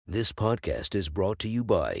This podcast is brought to you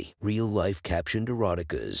by Real Life Captioned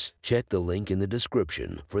Eroticas. Check the link in the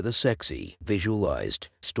description for the sexy, visualized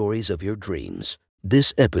stories of your dreams.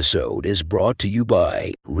 This episode is brought to you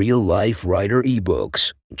by Real Life Writer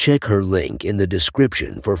eBooks. Check her link in the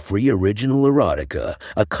description for free original erotica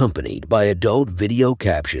accompanied by adult video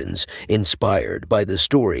captions inspired by the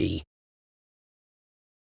story.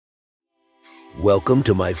 Welcome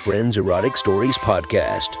to my friend's Erotic Stories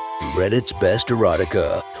podcast, Reddit's Best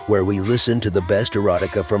Erotica, where we listen to the best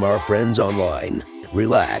erotica from our friends online.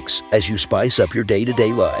 Relax as you spice up your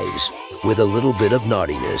day-to-day lives with a little bit of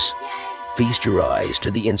naughtiness. Feast your eyes to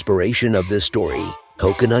the inspiration of this story,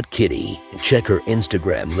 Coconut Kitty. Check her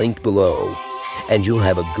Instagram linked below, and you'll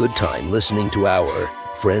have a good time listening to our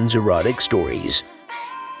friends' erotic stories.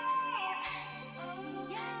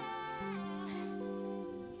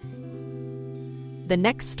 The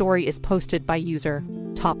next story is posted by user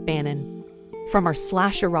Top Bannon. From our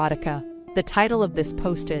 /erotica, the title of this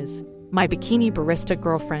post is My Bikini Barista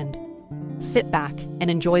Girlfriend. Sit back and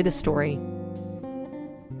enjoy the story.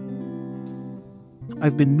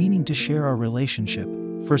 I've been meaning to share our relationship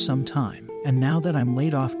for some time, and now that I'm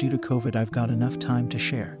laid off due to COVID, I've got enough time to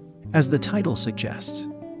share. As the title suggests,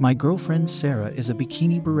 my girlfriend Sarah is a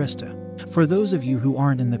bikini barista. For those of you who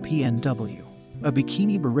aren't in the PNW, a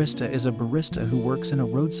bikini barista is a barista who works in a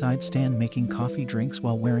roadside stand making coffee drinks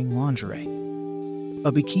while wearing lingerie.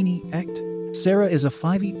 A bikini act? Sarah is a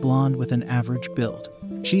 5'8" blonde with an average build.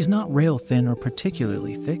 She's not rail thin or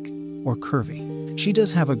particularly thick or curvy. She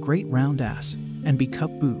does have a great round ass and B-cup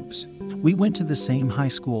boobs. We went to the same high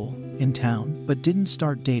school in town, but didn't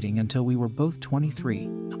start dating until we were both 23.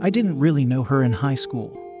 I didn't really know her in high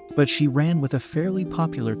school, but she ran with a fairly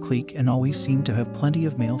popular clique and always seemed to have plenty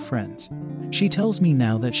of male friends. She tells me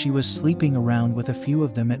now that she was sleeping around with a few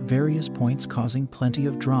of them at various points, causing plenty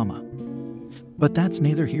of drama. But that's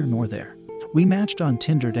neither here nor there. We matched on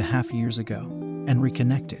Tinder 2.5 years ago and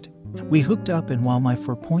reconnected. We hooked up, and while my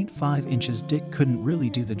 4.5 inches dick couldn't really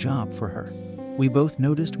do the job for her, we both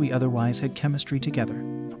noticed we otherwise had chemistry together.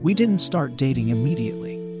 We didn't start dating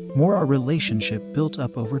immediately. More, our relationship built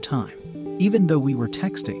up over time. Even though we were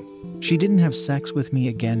texting, she didn't have sex with me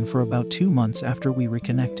again for about 2 months after we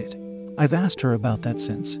reconnected. I've asked her about that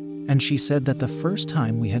since, and she said that the first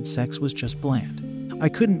time we had sex was just bland. I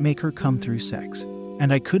couldn't make her come through sex,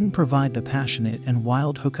 and I couldn't provide the passionate and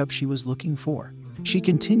wild hookup she was looking for. She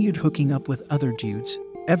continued hooking up with other dudes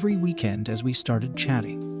every weekend as we started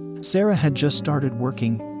chatting. Sarah had just started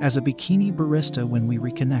working as a bikini barista when we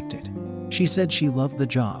reconnected. She said she loved the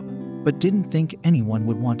job, but didn't think anyone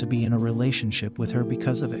would want to be in a relationship with her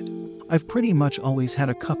because of it. I've pretty much always had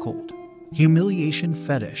a cuckold humiliation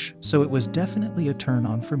fetish, so it was definitely a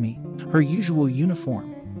turn-on for me. Her usual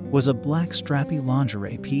uniform was a black strappy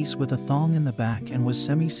lingerie piece with a thong in the back and was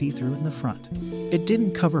semi-see-through in the front. It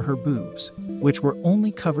didn't cover her boobs, which were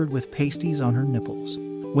only covered with pasties on her nipples.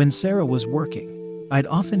 When Sarah was working, I'd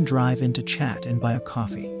often drive in to chat and buy a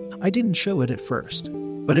coffee. I didn't show it at first,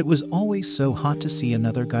 but it was always so hot to see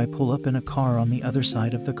another guy pull up in a car on the other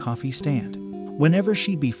side of the coffee stand. Whenever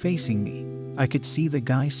she'd be facing me, I could see the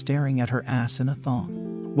guy staring at her ass in a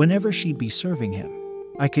thong. Whenever she'd be serving him,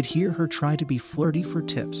 I could hear her try to be flirty for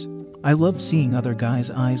tips. I loved seeing other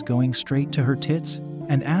guys' eyes going straight to her tits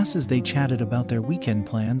and ass as they chatted about their weekend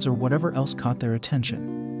plans or whatever else caught their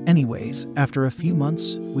attention. Anyways, after a few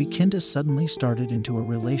months, we kinda suddenly started into a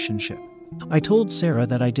relationship. I told Sarah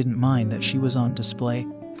that I didn't mind that she was on display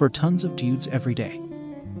for tons of dudes every day,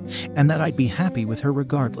 and that I'd be happy with her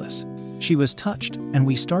regardless. She was touched, and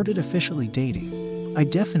we started officially dating. I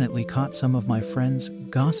definitely caught some of my friends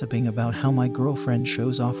gossiping about how my girlfriend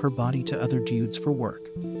shows off her body to other dudes for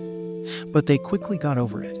work, but they quickly got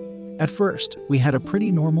over it. At first, we had a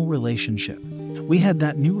pretty normal relationship. We had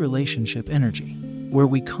that new relationship energy, where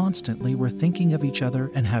we constantly were thinking of each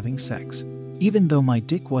other and having sex. Even though my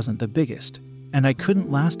dick wasn't the biggest, and I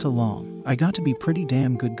couldn't last too long, I got to be pretty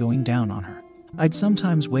damn good going down on her. I'd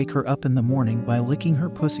sometimes wake her up in the morning by licking her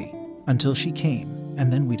pussy until she came,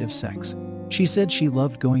 and then we'd have sex. She said she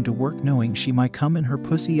loved going to work knowing she might come in her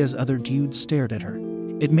pussy as other dudes stared at her.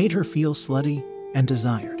 It made her feel slutty and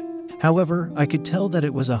desired. However, I could tell that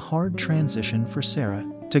it was a hard transition for Sarah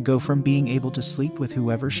to go from being able to sleep with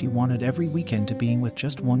whoever she wanted every weekend to being with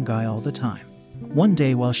just one guy all the time. One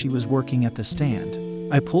day while she was working at the stand,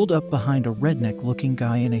 I pulled up behind a redneck-looking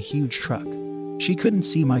guy in a huge truck. She couldn't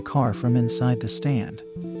see my car from inside the stand,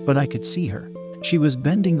 but I could see her. She was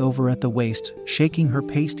bending over at the waist, shaking her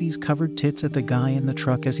pasties-covered tits at the guy in the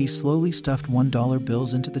truck as he slowly stuffed $1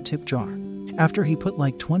 bills into the tip jar. After he put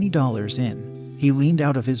like $20 in, he leaned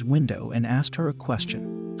out of his window and asked her a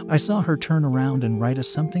question. I saw her turn around and write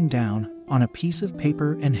something down on a piece of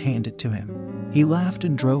paper and hand it to him. He laughed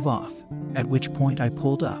and drove off, at which point I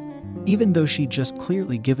pulled up. Even though she'd just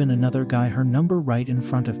clearly given another guy her number right in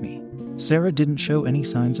front of me, Sarah didn't show any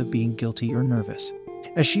signs of being guilty or nervous.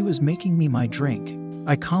 As she was making me my drink,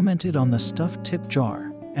 I commented on the stuffed tip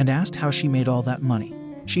jar and asked how she made all that money.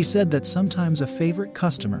 She said that sometimes a favorite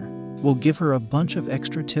customer will give her a bunch of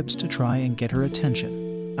extra tips to try and get her attention.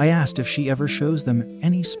 I asked if she ever shows them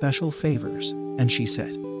any special favors, and she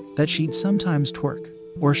said that she'd sometimes twerk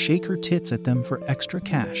or shake her tits at them for extra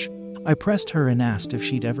cash. I pressed her and asked if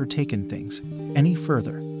she'd ever taken things any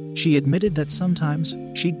further. She admitted that sometimes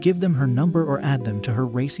she'd give them her number or add them to her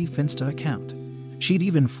racy Finsta account. She'd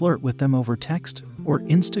even flirt with them over text or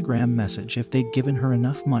Instagram message if they'd given her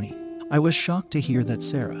enough money. I was shocked to hear that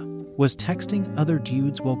Sarah was texting other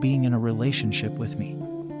dudes while being in a relationship with me.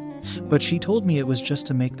 But she told me it was just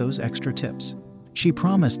to make those extra tips. She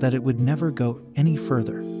promised that it would never go any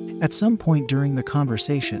further. At some point during the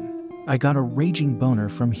conversation, I got a raging boner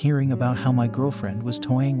from hearing about how my girlfriend was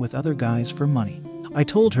toying with other guys for money. I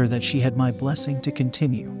told her that she had my blessing to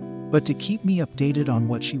continue, but to keep me updated on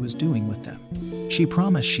what she was doing with them. She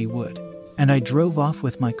promised she would, and I drove off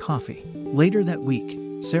with my coffee. Later that week,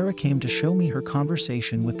 Sarah came to show me her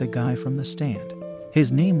conversation with the guy from the stand.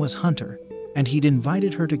 His name was Hunter, and he'd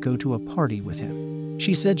invited her to go to a party with him.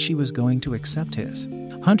 She said she was going to accept his.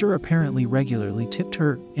 Hunter apparently regularly tipped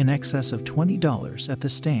her in excess of $20 at the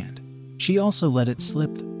stand. She also let it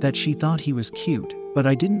slip that she thought he was cute, but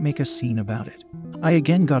I didn't make a scene about it. I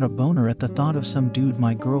again got a boner at the thought of some dude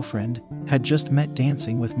my girlfriend had just met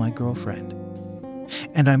dancing with my girlfriend.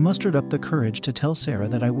 And I mustered up the courage to tell Sarah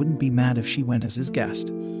that I wouldn't be mad if she went as his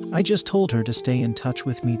guest. I just told her to stay in touch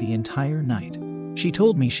with me the entire night. She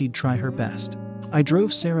told me she'd try her best. I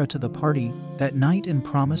drove Sarah to the party that night and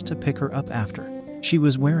promised to pick her up after. She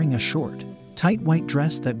was wearing a short, tight white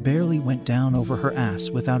dress that barely went down over her ass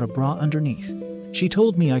without a bra underneath. She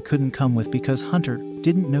told me I couldn't come with because Hunter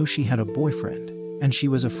didn't know she had a boyfriend, and she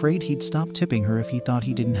was afraid he'd stop tipping her if he thought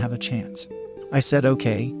he didn't have a chance. I said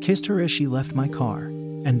okay, kissed her as she left my car,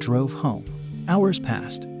 and drove home. Hours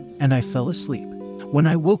passed, and I fell asleep. When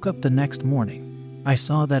I woke up the next morning, I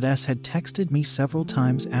saw that S had texted me several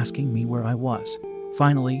times asking me where I was.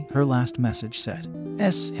 Finally, her last message said,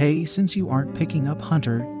 S, hey, since you aren't picking up,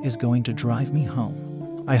 Hunter is going to drive me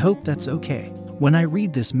home. I hope that's okay. When I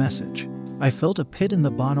read this message, I felt a pit in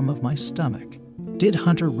the bottom of my stomach. Did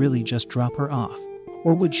Hunter really just drop her off?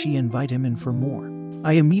 Or would she invite him in for more?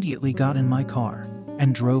 I immediately got in my car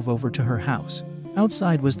and drove over to her house.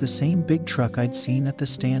 Outside was the same big truck I'd seen at the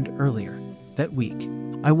stand earlier that week.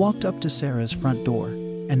 I walked up to Sarah's front door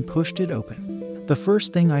and pushed it open. The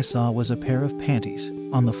first thing I saw was a pair of panties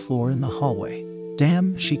on the floor in the hallway.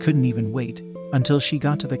 Damn, she couldn't even wait until she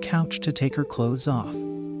got to the couch to take her clothes off,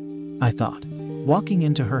 I thought. Walking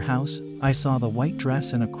into her house, I saw the white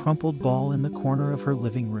dress and a crumpled ball in the corner of her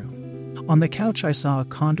living room. On the couch, I saw a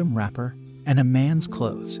condom wrapper and a man's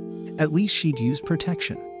clothes. At least she'd used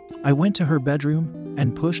protection. I went to her bedroom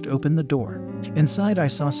and pushed open the door. Inside, I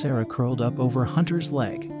saw Sarah curled up over Hunter's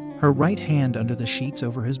leg, her right hand under the sheets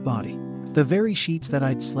over his body, the very sheets that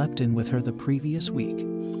I'd slept in with her the previous week.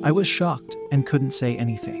 I was shocked and couldn't say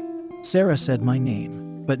anything. Sarah said my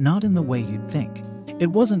name, but not in the way you'd think.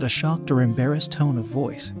 It wasn't a shocked or embarrassed tone of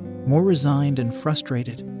voice, more resigned and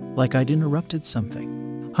frustrated, like I'd interrupted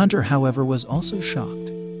something. Hunter, however, was also shocked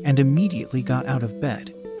and immediately got out of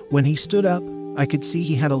bed. When he stood up, I could see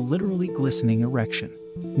he had a literally glistening erection.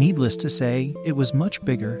 Needless to say, it was much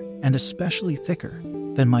bigger and especially thicker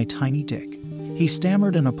than my tiny dick. He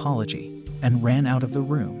stammered an apology and ran out of the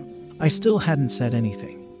room. I still hadn't said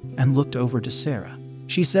anything and looked over to Sarah.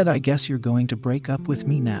 She said, I guess you're going to break up with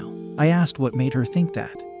me now. I asked what made her think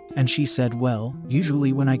that, and she said, well,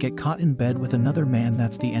 usually when I get caught in bed with another man,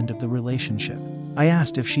 that's the end of the relationship. I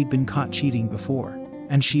asked if she'd been caught cheating before,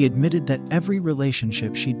 and she admitted that every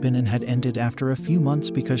relationship she'd been in had ended after a few months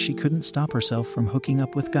because she couldn't stop herself from hooking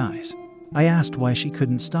up with guys. I asked why she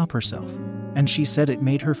couldn't stop herself, and she said it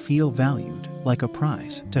made her feel valued, like a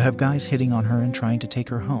prize, to have guys hitting on her and trying to take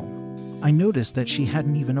her home. I noticed that she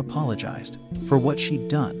hadn't even apologized for what she'd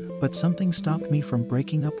done, but something stopped me from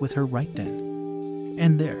breaking up with her right then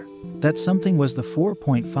and there. That something was the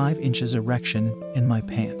 4.5 inches erection in my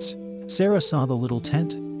pants. Sarah saw the little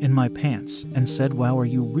tent in my pants and said, wow, are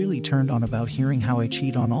you really turned on about hearing how I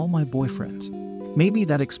cheat on all my boyfriends? Maybe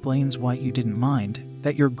that explains why you didn't mind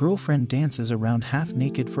that your girlfriend dances around half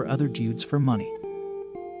naked for other dudes for money.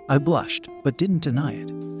 I blushed, but didn't deny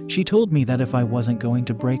it. She told me that if I wasn't going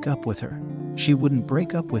to break up with her, she wouldn't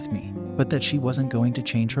break up with me, but that she wasn't going to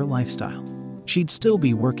change her lifestyle. she'd still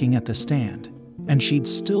be working at the stand, and she'd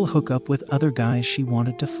still hook up with other guys she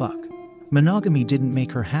wanted to fuck. Monogamy didn't make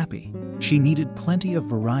her happy. She needed plenty of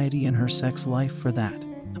variety in her sex life for that.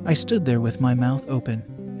 I stood there with my mouth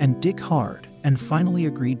open and dick hard and finally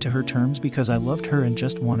agreed to her terms because I loved her and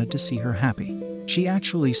just wanted to see her happy. She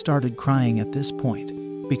actually started crying at this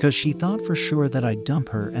point because she thought for sure that I'd dump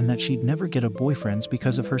her and that she'd never get a boyfriend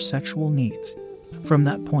because of her sexual needs. From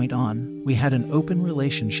that point on, we had an open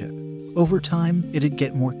relationship. Over time, it'd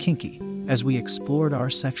get more kinky as we explored our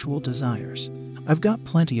sexual desires. I've got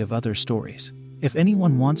plenty of other stories. If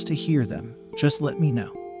anyone wants to hear them, just let me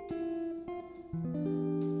know.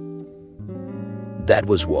 That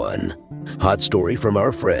was one hot story from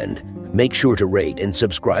our friend. Make sure to rate and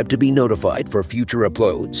subscribe to be notified for future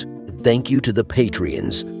uploads. Thank you to the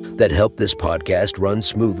Patreons that help this podcast run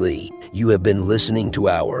smoothly. You have been listening to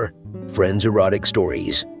our Friends Erotic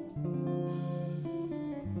Stories.